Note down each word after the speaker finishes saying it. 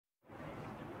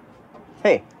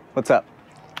Hey, what's up?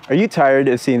 Are you tired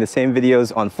of seeing the same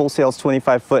videos on Full Sail's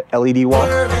 25-foot LED wall?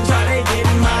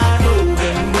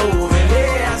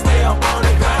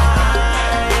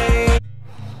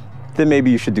 Then maybe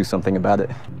you should do something about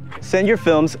it. Send your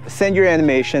films, send your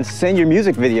animations, send your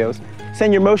music videos,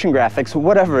 send your motion graphics,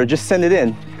 whatever, just send it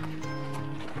in.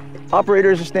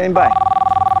 Operators are standing by.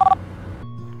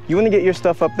 You want to get your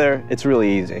stuff up there? It's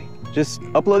really easy. Just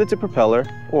upload it to Propeller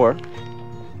or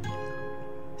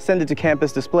send it to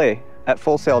Campus Display at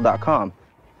fullsail.com.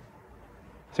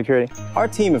 Security. Our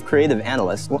team of creative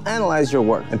analysts will analyze your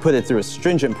work and put it through a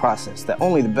stringent process that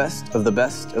only the best of the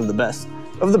best of the best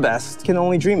of the best can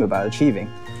only dream about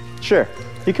achieving. Sure,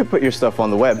 you could put your stuff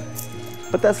on the web,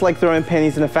 but that's like throwing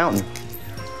pennies in a fountain.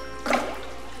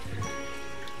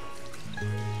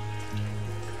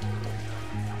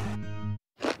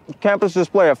 Campus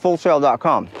Display at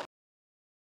fullsail.com.